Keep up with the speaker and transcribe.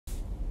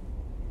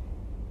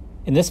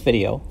In this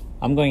video,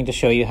 I'm going to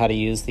show you how to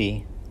use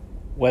the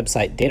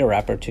website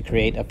Datawrapper to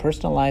create a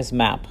personalized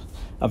map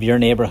of your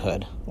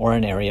neighborhood or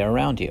an area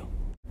around you.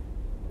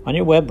 On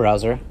your web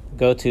browser,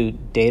 go to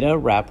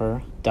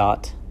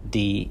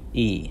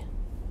datawrapper.de.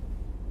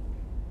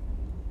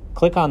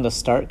 Click on the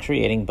Start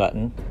Creating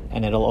button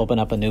and it'll open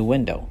up a new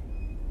window.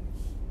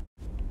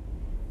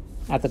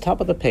 At the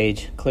top of the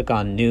page, click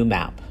on New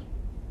Map.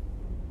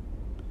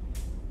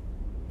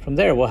 From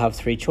there, we'll have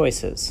three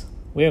choices.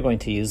 We are going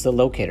to use the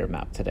locator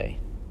map today.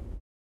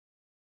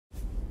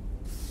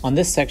 On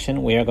this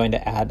section, we are going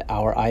to add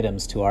our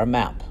items to our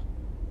map.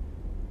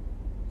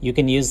 You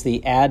can use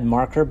the Add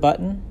Marker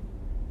button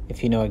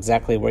if you know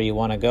exactly where you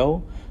want to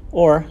go,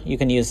 or you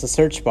can use the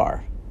search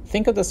bar.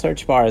 Think of the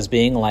search bar as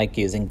being like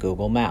using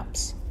Google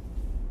Maps.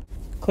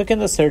 Click in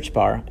the search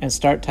bar and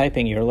start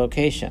typing your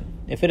location.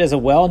 If it is a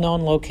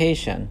well-known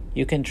location,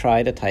 you can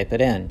try to type it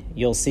in.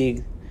 You'll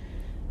see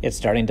it's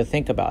starting to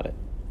think about it.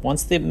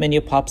 Once the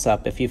menu pops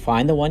up, if you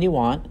find the one you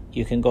want,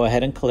 you can go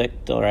ahead and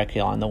click directly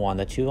on the one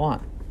that you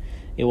want.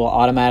 It will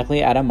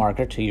automatically add a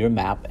marker to your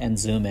map and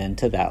zoom in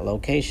to that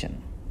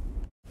location.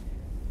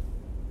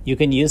 You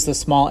can use the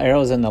small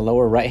arrows in the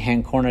lower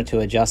right-hand corner to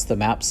adjust the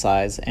map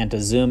size and to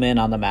zoom in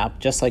on the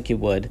map just like you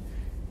would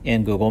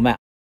in Google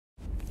Maps.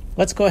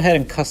 Let's go ahead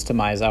and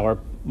customize our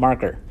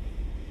marker.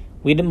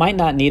 We might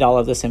not need all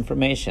of this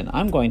information.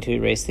 I'm going to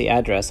erase the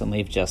address and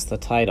leave just the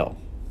title.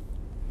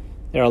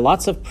 There are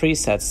lots of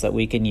presets that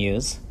we can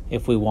use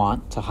if we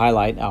want to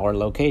highlight our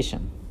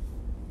location.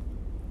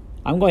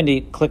 I'm going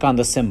to click on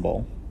the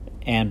symbol,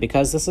 and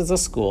because this is a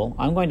school,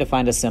 I'm going to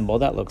find a symbol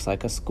that looks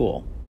like a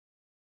school.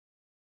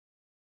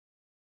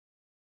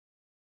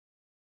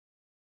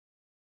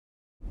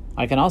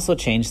 I can also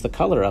change the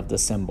color of the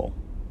symbol.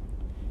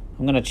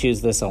 I'm going to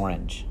choose this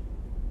orange.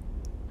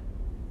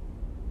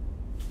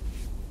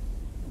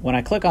 When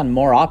I click on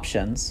More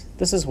Options,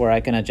 this is where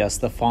I can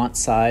adjust the font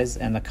size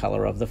and the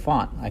color of the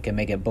font. I can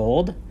make it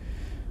bold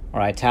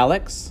or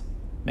italics,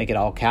 make it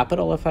all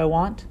capital if I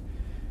want,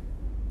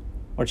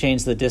 or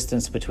change the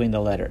distance between the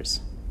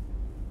letters.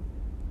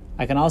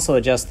 I can also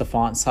adjust the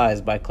font size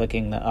by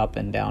clicking the up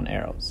and down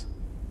arrows.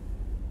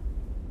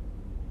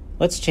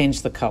 Let's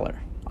change the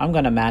color. I'm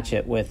going to match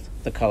it with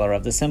the color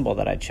of the symbol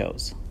that I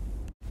chose.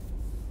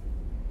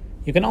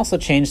 You can also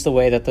change the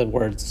way that the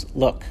words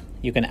look.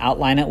 You can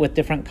outline it with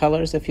different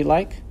colors if you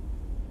like.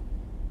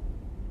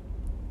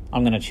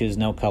 I'm going to choose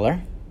no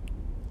color.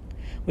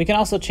 We can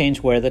also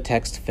change where the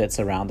text fits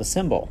around the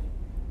symbol.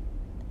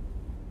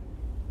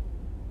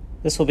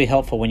 This will be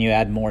helpful when you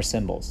add more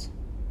symbols.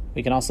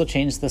 We can also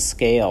change the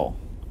scale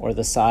or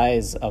the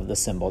size of the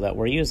symbol that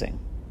we're using.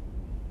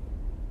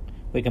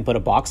 We can put a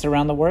box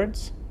around the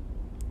words.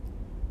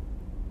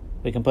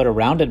 We can put a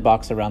rounded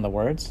box around the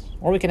words,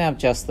 or we can have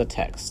just the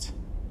text.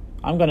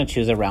 I'm going to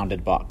choose a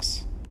rounded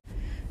box.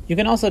 You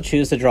can also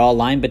choose to draw a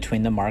line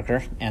between the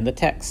marker and the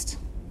text.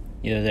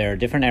 There are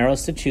different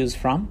arrows to choose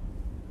from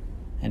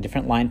and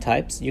different line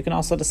types. You can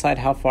also decide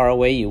how far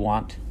away you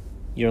want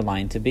your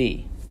line to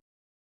be.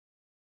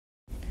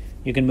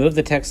 You can move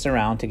the text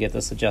around to get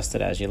this adjusted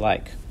as you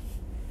like.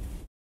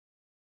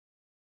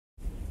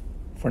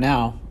 For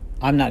now,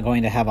 I'm not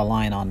going to have a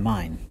line on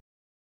mine.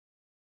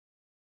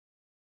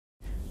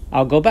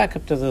 I'll go back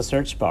up to the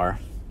search bar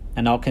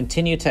and I'll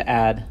continue to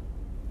add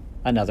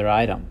another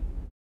item.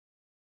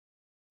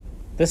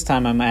 This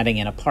time I'm adding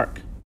in a park.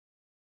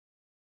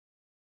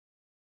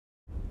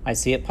 I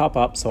see it pop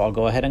up, so I'll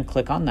go ahead and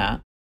click on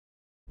that,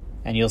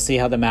 and you'll see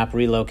how the map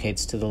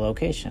relocates to the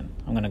location.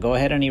 I'm going to go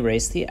ahead and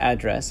erase the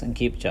address and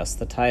keep just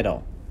the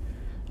title.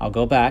 I'll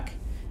go back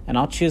and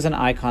I'll choose an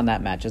icon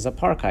that matches a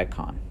park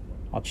icon.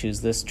 I'll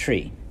choose this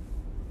tree.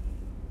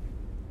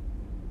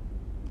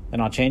 Then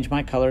I'll change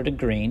my color to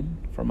green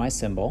for my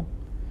symbol,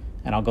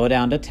 and I'll go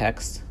down to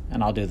text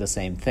and I'll do the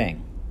same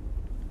thing.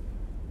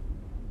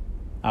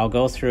 I'll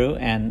go through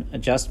and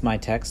adjust my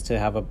text to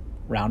have a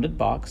rounded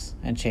box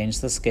and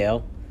change the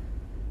scale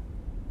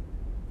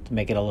to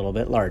make it a little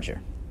bit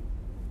larger.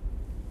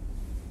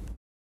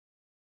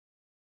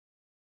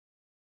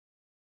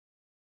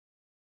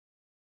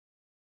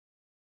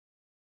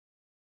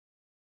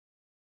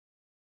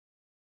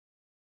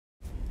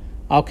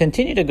 I'll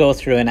continue to go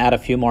through and add a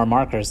few more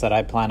markers that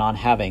I plan on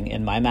having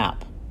in my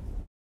map.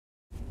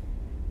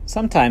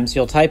 Sometimes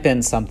you'll type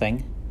in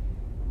something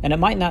and it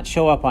might not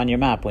show up on your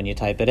map when you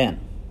type it in.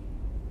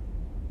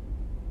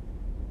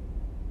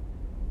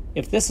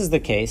 If this is the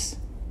case,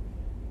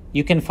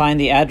 you can find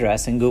the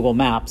address in Google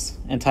Maps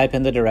and type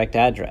in the direct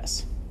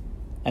address,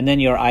 and then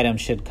your item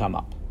should come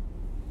up.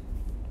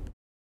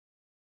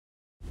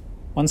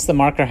 Once the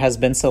marker has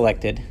been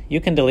selected, you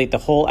can delete the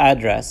whole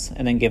address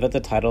and then give it the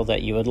title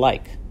that you would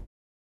like.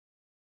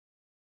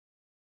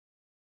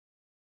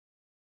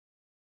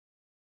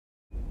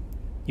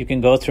 You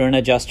can go through and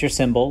adjust your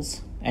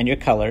symbols and your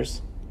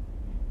colors,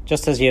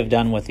 just as you have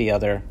done with the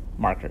other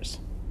markers.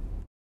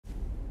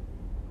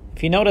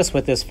 If you notice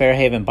with this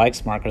Fairhaven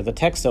Bikes marker, the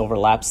text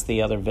overlaps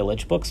the other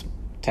Village Books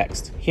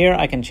text. Here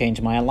I can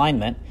change my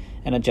alignment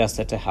and adjust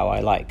it to how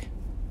I like.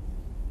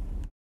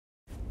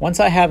 Once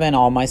I have in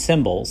all my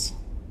symbols,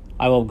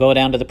 I will go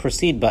down to the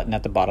Proceed button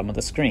at the bottom of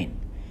the screen.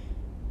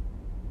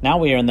 Now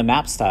we are in the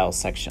Map Styles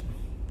section.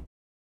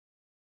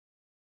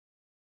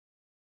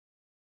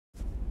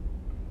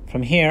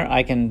 From here,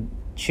 I can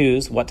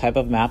choose what type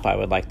of map I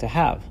would like to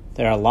have.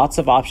 There are lots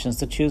of options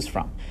to choose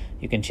from.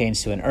 You can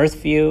change to an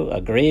Earth view,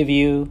 a gray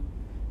view,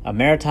 a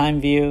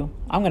maritime view.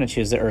 I'm going to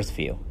choose the Earth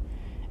view.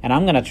 And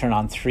I'm going to turn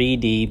on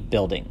 3D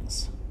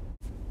buildings.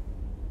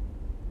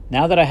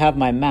 Now that I have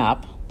my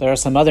map, there are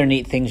some other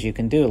neat things you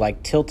can do,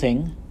 like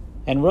tilting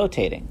and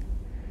rotating.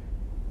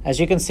 As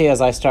you can see,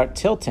 as I start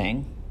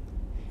tilting,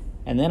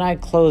 and then I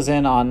close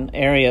in on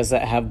areas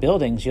that have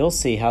buildings, you'll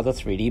see how the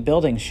 3D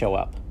buildings show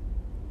up.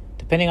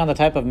 Depending on the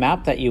type of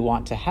map that you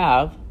want to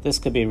have, this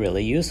could be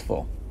really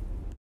useful.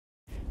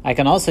 I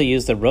can also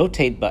use the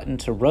Rotate button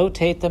to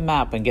rotate the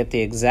map and get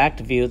the exact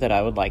view that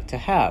I would like to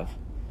have.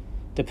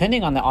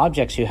 Depending on the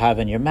objects you have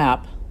in your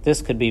map,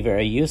 this could be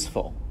very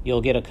useful.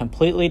 You'll get a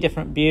completely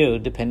different view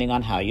depending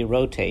on how you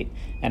rotate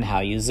and how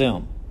you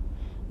zoom.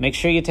 Make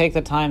sure you take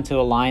the time to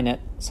align it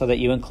so that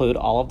you include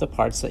all of the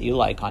parts that you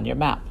like on your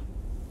map.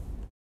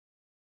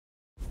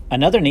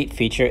 Another neat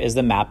feature is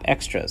the Map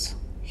Extras.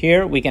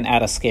 Here we can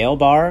add a scale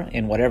bar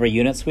in whatever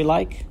units we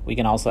like. We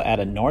can also add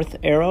a north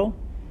arrow,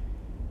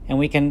 and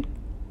we can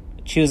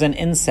choose an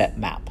inset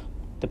map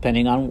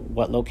depending on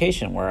what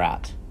location we're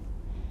at.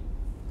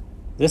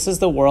 This is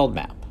the world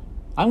map.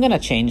 I'm going to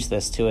change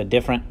this to a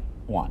different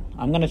one.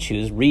 I'm going to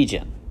choose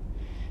region.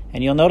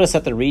 And you'll notice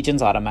that the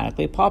regions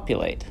automatically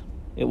populate.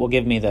 It will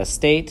give me the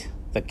state,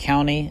 the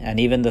county, and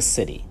even the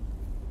city.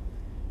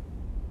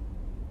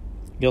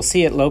 You'll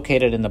see it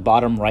located in the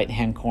bottom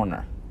right-hand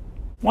corner.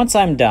 Once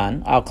I'm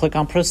done, I'll click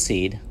on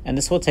Proceed, and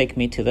this will take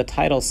me to the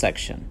Title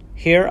section.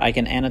 Here I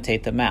can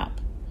annotate the map.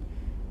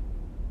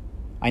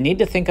 I need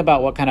to think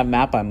about what kind of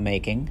map I'm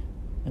making,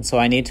 and so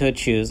I need to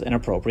choose an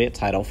appropriate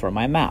title for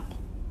my map.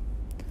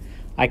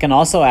 I can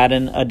also add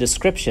in a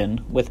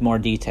description with more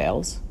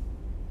details.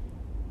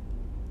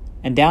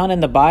 And down in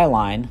the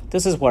byline,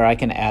 this is where I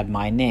can add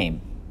my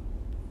name.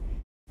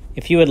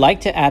 If you would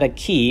like to add a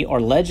key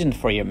or legend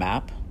for your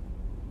map,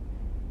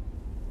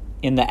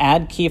 in the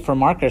Add Key for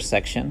Markers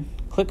section,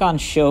 click on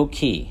Show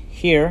Key.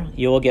 Here,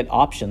 you will get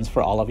options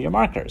for all of your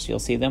markers. You'll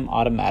see them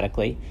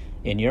automatically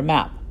in your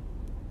map.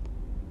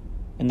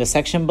 In the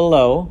section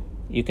below,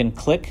 you can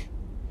click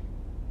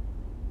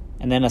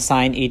and then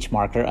assign each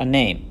marker a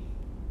name.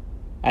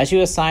 As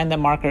you assign the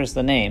markers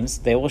the names,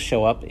 they will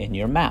show up in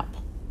your map.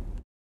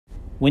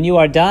 When you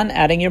are done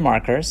adding your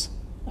markers,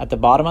 at the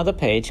bottom of the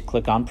page,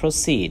 click on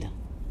Proceed.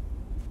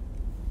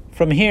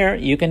 From here,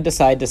 you can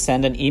decide to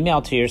send an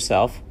email to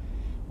yourself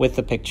with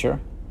the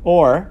picture,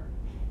 or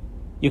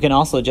you can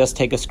also just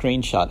take a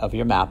screenshot of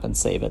your map and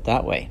save it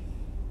that way.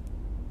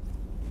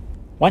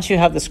 Once you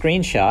have the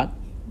screenshot,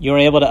 you're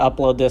able to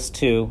upload this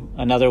to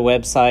another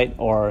website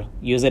or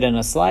use it in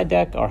a slide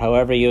deck or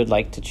however you would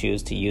like to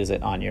choose to use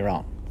it on your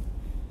own.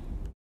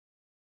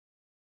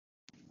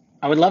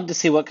 I would love to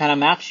see what kind of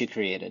maps you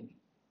created.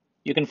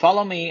 You can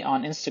follow me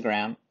on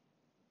Instagram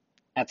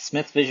at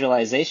Smith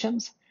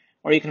Visualizations,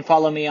 or you can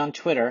follow me on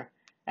Twitter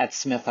at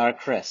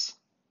SmithRChris.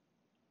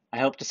 I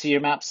hope to see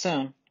your map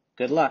soon.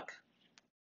 Good luck.